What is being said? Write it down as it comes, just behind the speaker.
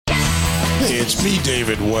It's me,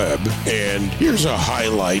 David Webb, and here's a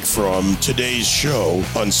highlight from today's show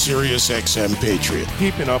on Sirius XM Patriot.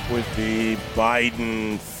 Keeping up with the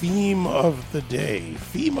Biden theme of the day,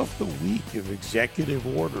 theme of the week of executive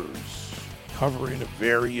orders, covering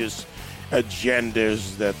various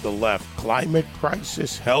agendas that the left, climate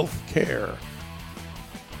crisis, health care,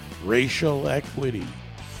 racial equity,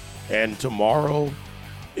 and tomorrow,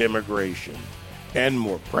 immigration, and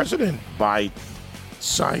more. President Biden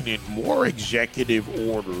signed more executive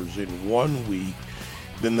orders in 1 week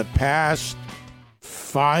than the past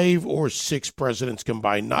 5 or 6 presidents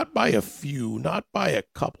combined, not by a few, not by a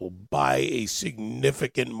couple, by a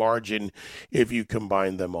significant margin if you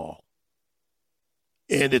combine them all.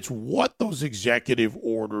 And it's what those executive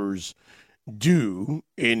orders do,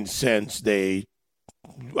 in sense they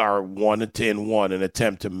are one an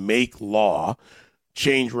attempt to make law,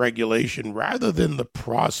 change regulation, rather than the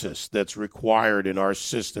process that's required in our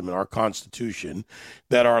system, in our Constitution,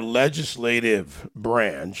 that our legislative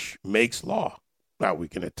branch makes law. Now, we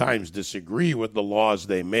can at times disagree with the laws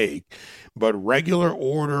they make, but regular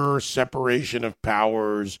order, separation of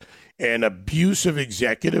powers, and abuse of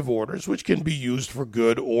executive orders, which can be used for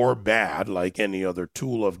good or bad, like any other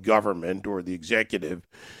tool of government or the executive,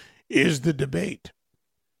 is the debate.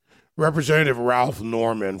 Representative Ralph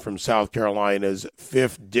Norman from South Carolina's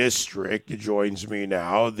 5th District joins me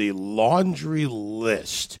now. The laundry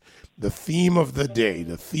list, the theme of the day,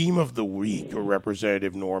 the theme of the week,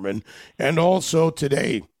 Representative Norman, and also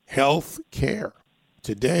today, health care.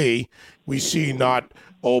 Today, we see not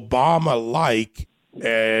Obama-like,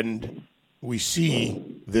 and we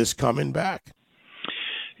see this coming back.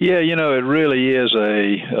 Yeah, it really is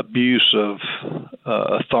a abuse of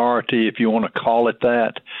authority, if you want to call it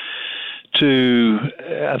that.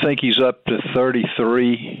 I think he's up to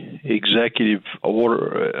 33 executive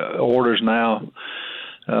orders now,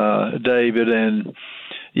 David, and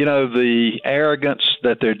the arrogance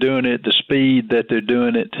that they're doing it, the speed that they're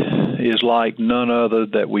doing it, is like none other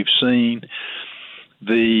that we've seen.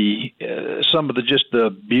 Some of the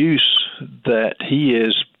abuse that he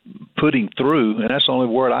is putting through, and that's the only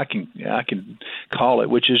word I can call it,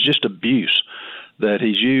 which is just abuse that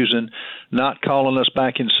he's using, not calling us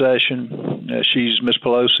back in session. Miss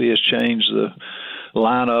Pelosi has changed the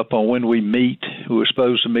lineup on when we meet. We were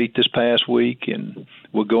supposed to meet this past week, and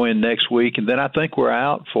we'll go in next week, and then I think we're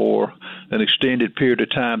out for an extended period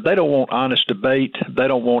of time. They don't want honest debate. They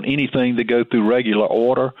don't want anything to go through regular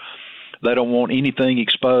order. They don't want anything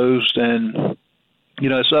exposed, and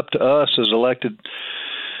it's up to us as elected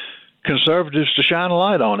conservatives to shine a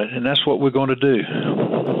light on it, and that's what we're going to do.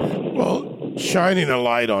 Well, shining a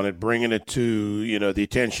light on it, bringing it to, the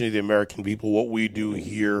attention of the American people, what we do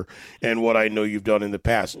here and what I know you've done in the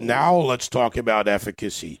past. Now let's talk about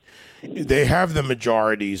efficacy. They have the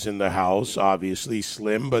majorities in the House, obviously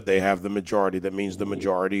slim, but they have the majority. That means the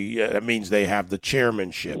majority. That means they have the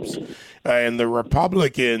chairmanships. And the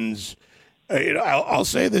Republicans, I'll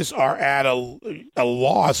say this, are at a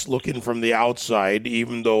loss looking from the outside,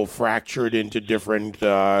 even though fractured into different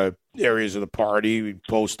areas of the party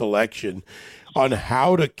post-election, on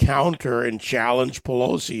how to counter and challenge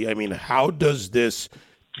Pelosi. I mean, how does this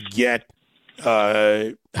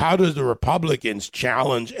how does the Republicans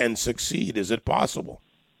challenge and succeed? Is it possible?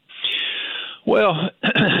 Well,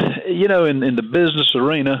 in the business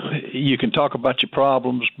arena, you can talk about your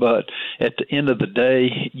problems, but at the end of the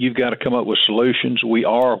day, you've got to come up with solutions. We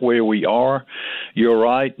are where we are. You're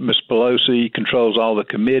right. Ms. Pelosi controls all the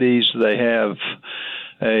committees. They have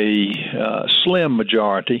a slim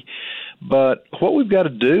majority. But what we've got to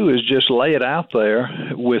do is just lay it out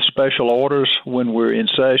there with special orders when we're in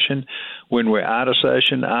session, when we're out of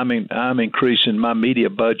session. I'm increasing my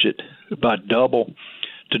media budget by double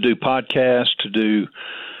to do podcasts, to do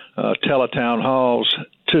teletown halls,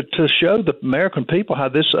 to show the American people how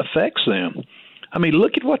this affects them. I mean,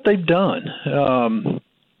 look at what they've done.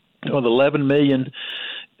 With 11 million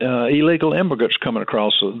illegal immigrants coming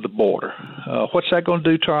across the border. What's that going to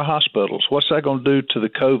do to our hospitals? What's that going to do to the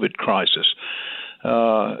COVID crisis?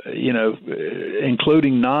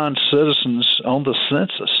 Including non-citizens on the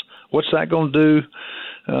census. What's that going to do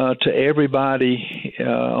to everybody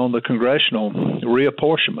on the congressional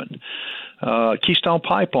reapportionment? Keystone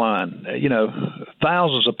Pipeline,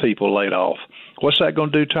 thousands of people laid off. What's that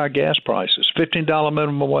going to do to our gas prices? $15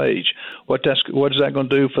 minimum wage. What is that going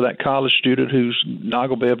to do for that college student who's not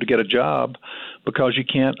going to be able to get a job because you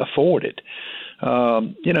can't afford it?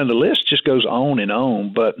 The list just goes on and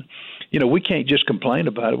on. But we can't just complain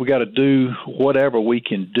about it. We got to do whatever we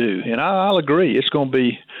can do. And I'll agree, it's going to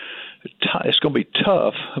be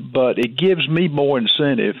tough, but it gives me more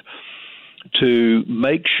incentive to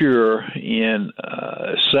make sure in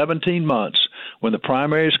 17 months, when the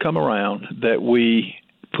primaries come around, that we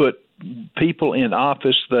put people in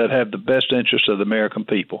office that have the best interests of the American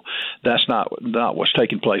people. That's not what's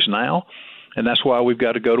taking place now. And that's why we've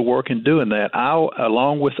got to go to work in doing that. I,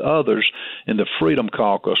 along with others in the Freedom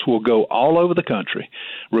Caucus, will go all over the country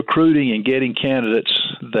recruiting and getting candidates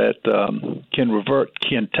that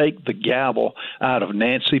can take the gavel out of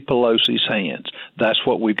Nancy Pelosi's hands. That's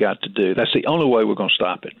what we've got to do. That's the only way we're going to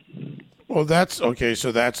stop it. Well, that's okay.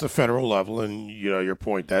 So that's the federal level, and your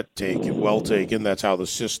point, well taken. That's how the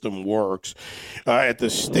system works. At the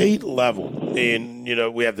state level, and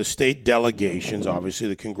we have the state delegations, obviously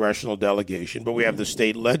the congressional delegation, but we have the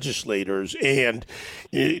state legislators, and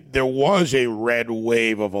there was a red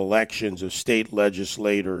wave of elections of state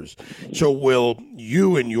legislators. So will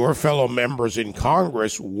you and your fellow members in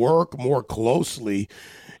Congress work more closely?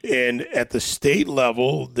 And at the state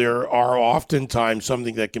level, there are oftentimes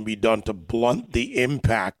something that can be done to blunt the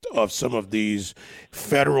impact of some of these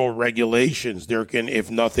federal regulations. There can, if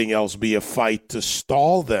nothing else, be a fight to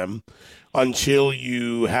stall them until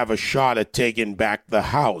you have a shot at taking back the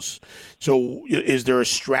House. So is there a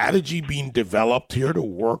strategy being developed here to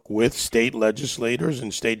work with state legislators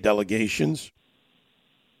and state delegations?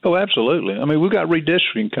 Oh, absolutely. I mean, we've got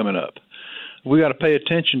redistricting coming up. We got to pay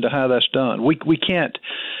attention to how that's done. We can't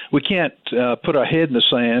put our head in the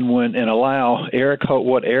sand and allow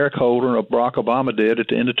what Eric Holder or Barack Obama did at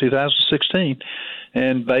the end of 2016,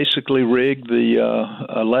 and basically rig the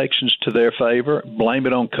elections to their favor, blame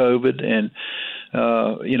it on COVID, and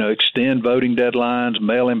extend voting deadlines,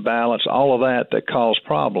 mail-in ballots, all of that caused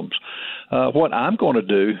problems. What I'm going to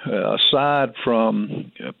do, aside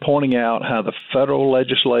from pointing out how the federal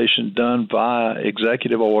legislation done via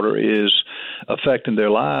executive order is affecting their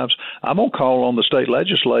lives, I'm going to call on the state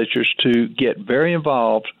legislatures to get very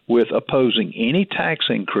involved with opposing any tax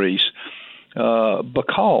increase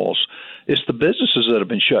because it's the businesses that have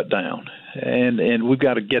been shut down. And we've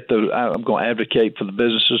got to get I'm going to advocate for the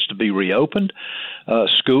businesses to be reopened,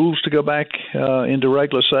 schools to go back into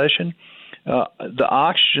regular session. The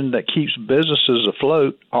oxygen that keeps businesses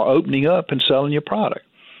afloat are opening up and selling your product.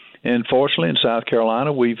 And fortunately, in South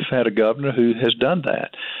Carolina, we've had a governor who has done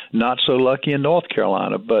that. Not so lucky in North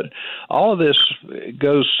Carolina. But all of this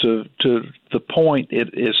goes to the point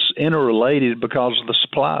it is interrelated because of the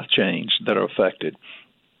supply chains that are affected.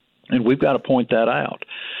 And we've got to point that out.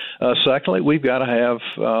 Secondly, we've got to have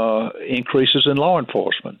increases in law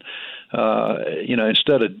enforcement.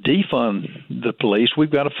 Instead of defund the police,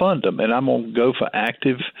 we've got to fund them. And I'm going to go for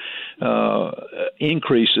active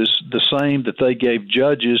increases, the same that they gave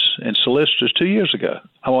judges and solicitors 2 years ago.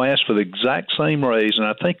 I will ask for the exact same raise, and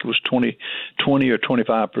I think it was 20 or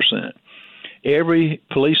 25%. Every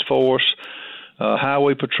police force,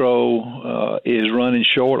 highway patrol is running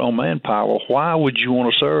short on manpower. Why would you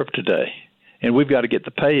want to serve today? And we've got to get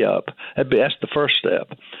the pay up. That's the first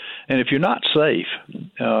step. And if you're not safe,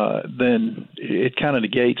 then it kind of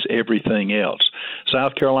negates everything else.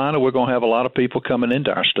 South Carolina, we're going to have a lot of people coming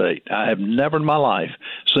into our state. I have never in my life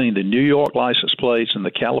seen the New York license plates and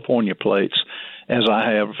the California plates as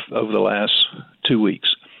I have over the last 2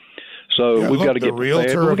 weeks. So we've got to get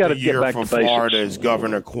prepared. We've got to get back to basics. Florida is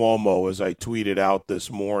Governor Cuomo, as I tweeted out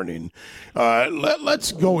this morning.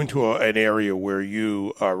 Let's go into an area where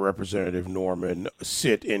you, Representative Norman,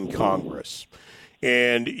 sit in Congress.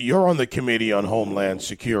 And you're on the Committee on Homeland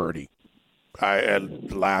Security.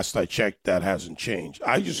 At last I checked, that hasn't changed.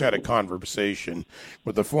 I just had a conversation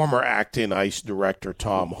with the former acting ICE director,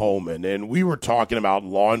 Tom Homan, and we were talking about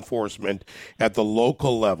law enforcement at the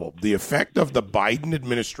local level, the effect of the Biden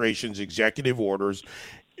administration's executive orders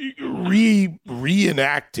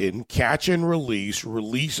reenacting catch and release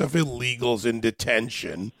of illegals in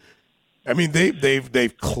detention. I mean,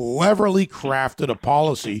 they've cleverly crafted a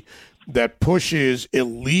policy that pushes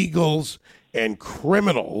illegals and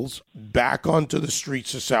criminals back onto the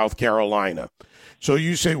streets of South Carolina. So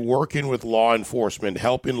you say working with law enforcement,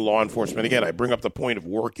 helping law enforcement. Again, I bring up the point of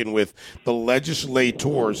working with the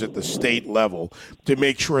legislators at the state level to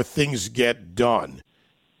make sure things get done.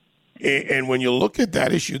 And when you look at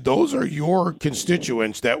that issue, those are your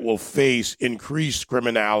constituents that will face increased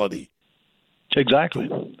criminality. Exactly.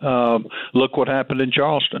 Look what happened in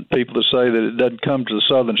Charleston. People that say that it doesn't come to the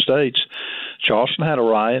southern states. Charleston had a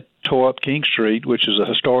riot, tore up King Street, which is a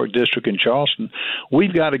historic district in Charleston.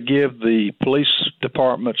 We've got to give the police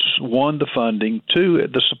departments, one, the funding, two,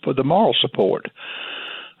 the moral support,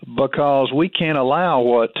 because we can't allow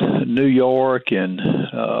what New York and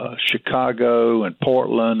Chicago and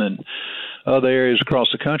Portland and other areas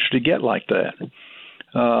across the country to get like that.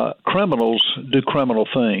 criminals do criminal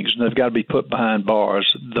things, and they've got to be put behind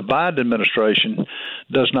bars. The Biden administration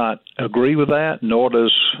does not agree with that, nor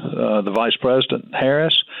does the Vice President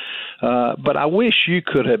Harris. But I wish you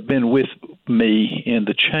could have been with me in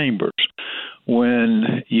the chambers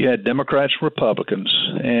when you had Democrats and Republicans,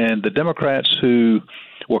 and the Democrats who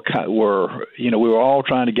were we were all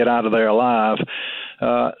trying to get out of there alive.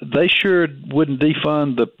 They sure wouldn't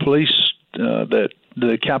defund the police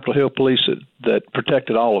the Capitol Hill police that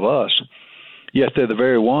protected all of us, yet they're the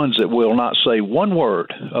very ones that will not say one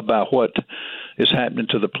word about what is happening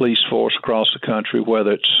to the police force across the country,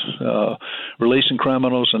 whether it's releasing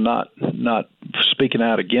criminals and not speaking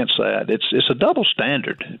out against that. It's a double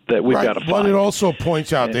standard that we've got to fight. But it also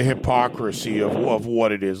points out the hypocrisy of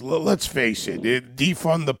what it is. Let's face it,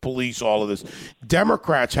 defund the police, all of this.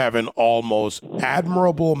 Democrats have an almost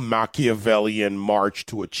admirable Machiavellian march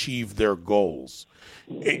to achieve their goals.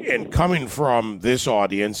 And coming from this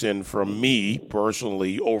audience and from me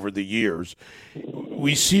personally over the years,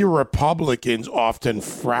 we see Republicans often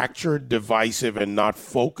fractured, divisive, and not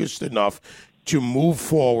focused enough to move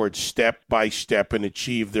forward step by step and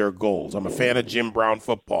achieve their goals. I'm a fan of Jim Brown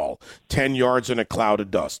football, 10 yards in a cloud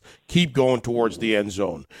of dust. Keep going towards the end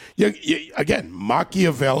zone. Again,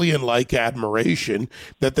 Machiavellian-like admiration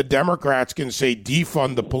that the Democrats can say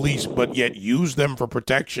defund the police, but yet use them for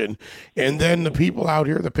protection. And then the people out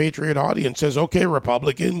here, the Patriot audience, says, okay,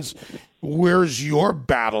 Republicans, where's your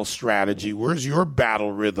battle strategy? Where's your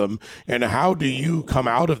battle rhythm? And how do you come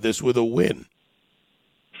out of this with a win?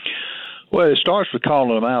 Well, it starts with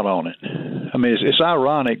calling them out on it. I mean, it's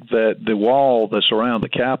ironic that the wall that's around the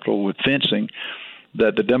Capitol with fencing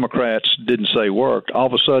that the Democrats didn't say worked, all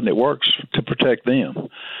of a sudden it works to protect them.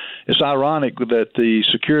 It's ironic that the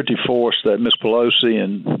security force that Ms. Pelosi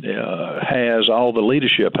has, all the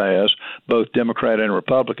leadership has, both Democrat and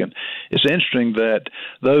Republican. It's interesting that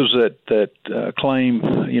those that claim,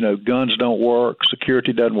 guns don't work,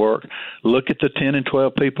 security doesn't work, look at the 10 and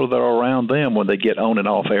 12 people that are around them when they get on and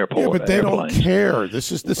off airplanes. Yeah, but they don't care.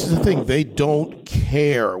 This is the thing. They don't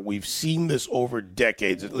care. We've seen this over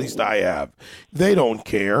decades. At least I have. They don't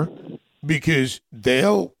care. Because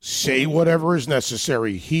they'll say whatever is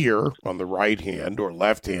necessary here on the right hand or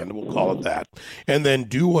left hand, we'll call it that, and then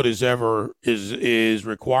do what is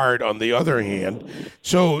required on the other hand.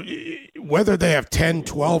 So whether they have 10,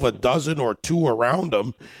 12, a dozen, or two around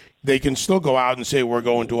them, they can still go out and say we're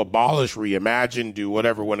going to abolish, reimagine, do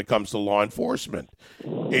whatever when it comes to law enforcement.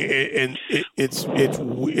 And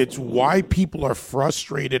it's why people are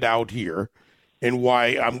frustrated out here. And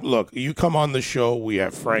why look, you come on the show, we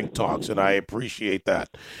have frank talks, and I appreciate that.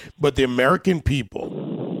 But the American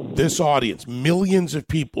people, this audience, millions of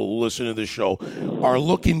people who listen to the show, are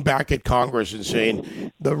looking back at Congress and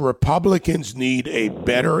saying the Republicans need a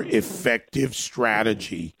better, effective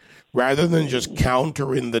strategy rather than just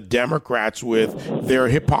countering the Democrats with their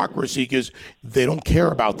hypocrisy, because they don't care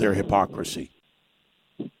about their hypocrisy.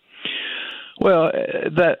 Well,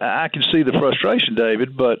 that I can see the frustration,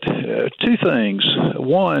 David, but two things.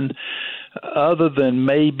 One, other than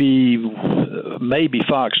maybe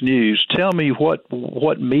Fox News, tell me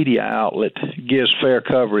what media outlet gives fair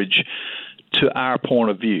coverage to our point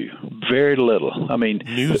of view. Very little. I mean,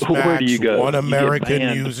 Newsmax, where do you go? One American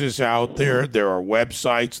uses out there. There are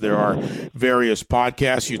websites. There are various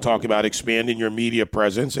podcasts. You talk about expanding your media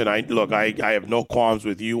presence, and I have no qualms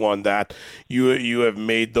with you on that. You have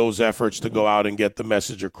made those efforts to go out and get the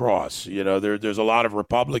message across. There's a lot of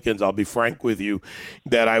Republicans, I'll be frank with you,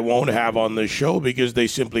 that I won't have on the show because they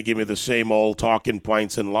simply give me the same old talking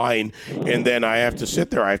points and line, and then I have to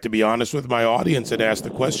sit there. I have to be honest with my audience and ask the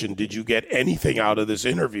question, did you get anything out of this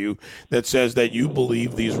interview that says that you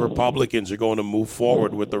believe these Republicans are going to move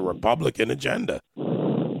forward with the Republican agenda?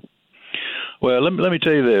 Well, let me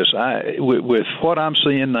tell you this. With what I'm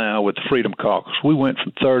seeing now with the Freedom Caucus, we went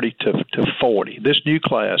from 30 to 40. This new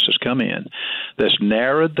class has come in that's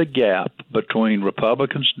narrowed the gap between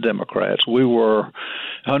Republicans and Democrats. We were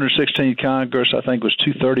 116 Congress, I think it was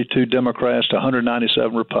 232 Democrats to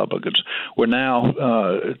 197 Republicans. We're now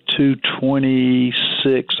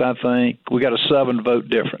 226, I think. We got a 7-vote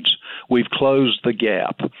difference. We've closed the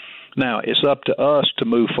gap. Now, it's up to us to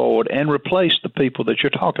move forward and replace the people that you're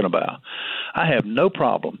talking about. I have no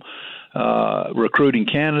problem recruiting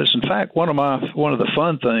candidates. In fact, one of the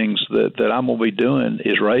fun things that I'm going to be doing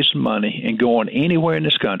is raising money and going anywhere in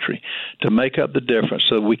this country to make up the difference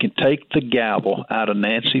so we can take the gavel out of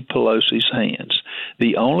Nancy Pelosi's hands.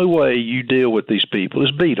 The only way you deal with these people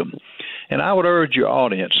is beat them. And I would urge your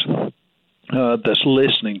audience that's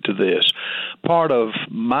listening to this, part of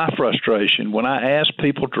my frustration when I ask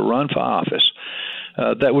people to run for office,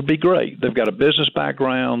 that would be great. They've got a business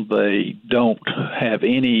background. They don't have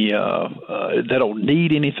any, they don't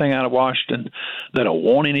need anything out of Washington. They don't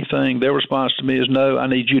want anything. Their response to me is, no, I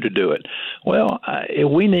need you to do it. Well,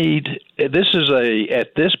 we need, this is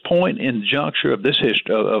at this point in the juncture of this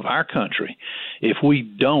history of our country, if we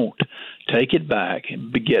don't take it back,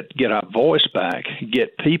 get our voice back,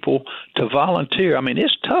 get people to volunteer. I mean,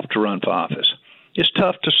 it's tough to run for office. It's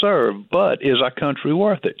tough to serve, but is our country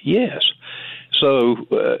worth it? Yes.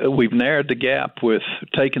 So we've narrowed the gap with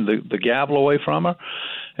taking the gavel away from her,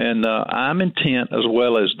 and I'm intent, as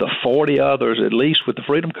well as the 40 others, at least with the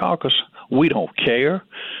Freedom Caucus. We don't care.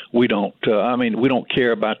 We don't. We don't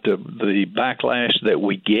care about the backlash that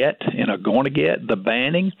we get and are going to get. The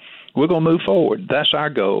banning. We're going to move forward. That's our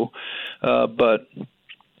goal. But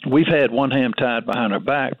we've had one hand tied behind our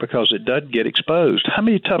back because it doesn't get exposed. How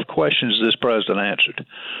many tough questions has this president answered?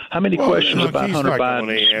 How many questions about Hunter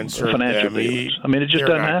Biden's financial deals? I mean, it just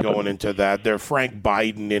doesn't happen. They're not going into that. They're Frank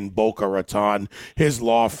Biden in Boca Raton. His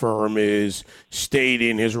law firm is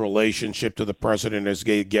stating his relationship to the president as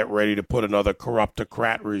they get ready to put another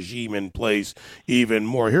corruptocrat regime in place even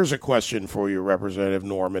more. Here's a question for you, Representative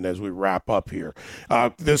Norman, as we wrap up here.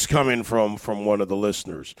 This coming from one of the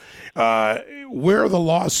listeners. Where are the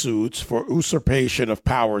lawsuits for usurpation of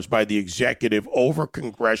powers by the executive over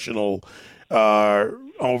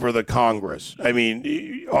over the Congress? I mean,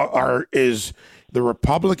 is the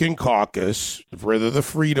Republican caucus, whether the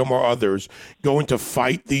Freedom or others, going to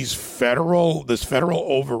fight this federal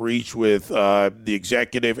overreach with the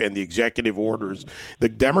executive and the executive orders? The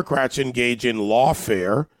Democrats engage in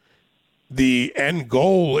lawfare. The end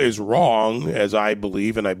goal is wrong, as I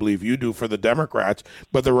believe, and I believe you do, for the Democrats,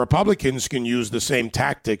 but the Republicans can use the same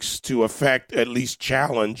tactics to affect, at least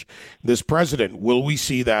challenge, this president. Will we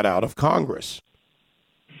see that out of Congress?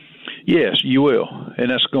 Yes, you will, and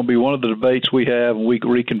that's going to be one of the debates we have when we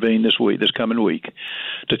reconvene this coming week,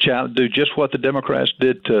 to do just what the Democrats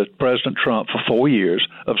did to President Trump for 4 years,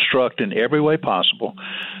 obstruct in every way possible,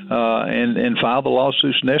 and file the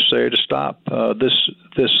lawsuits necessary to stop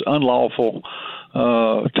this unlawful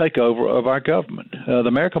takeover of our government. The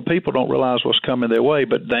American people don't realize what's coming their way,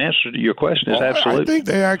 but the answer to your question is absolutely. I think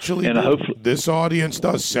they actually do. This audience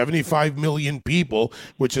does. 75 million people,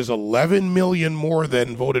 which is 11 million more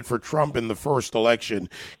than voted for Trump in the first election.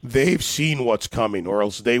 They've seen what's coming, or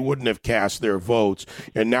else they wouldn't have cast their votes.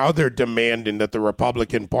 And now they're demanding that the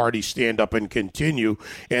Republican Party stand up and continue.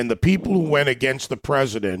 And the people who went against the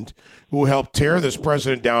president, who helped tear this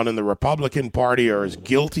president down in the Republican Party, are as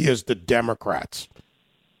guilty as the Democrats,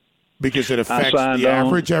 because it affects the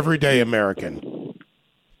average, everyday American.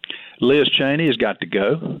 Liz Cheney has got to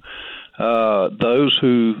go. Those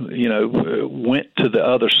who, went to the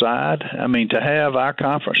other side, I mean, to have our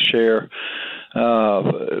conference chair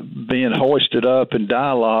being hoisted up in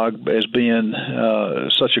dialogue as being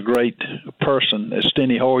such a great person as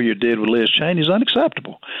Steny Hoyer did with Liz Cheney is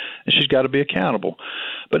unacceptable, and she's got to be accountable.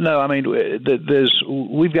 But no, I mean,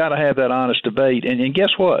 we've got to have that honest debate. And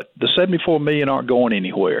guess what? The 74 million aren't going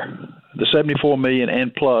anywhere. The 74 million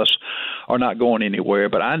and plus are not going anywhere.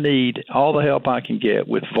 But I need all the help I can get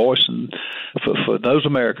with voicing for those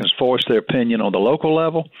Americans, voice their opinion on the local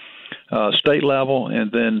level, state level, and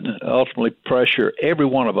then ultimately pressure every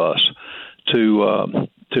one of us to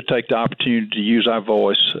take the opportunity to use our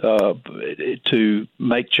voice to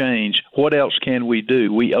make change. What else can we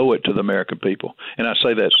do? We owe it to the American people, and I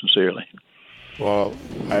say that sincerely. Well,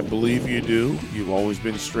 I believe you do. You've always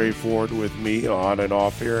been straightforward with me on and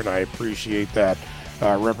off here, and I appreciate that.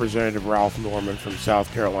 Representative Ralph Norman from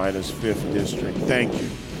South Carolina's 5th District. Thank you.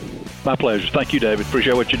 My pleasure. Thank you, David.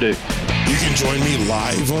 Appreciate what you do. You can join me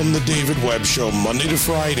live on The David Webb Show Monday to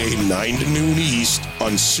Friday, 9 to noon East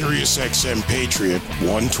on SiriusXM Patriot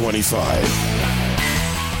 125.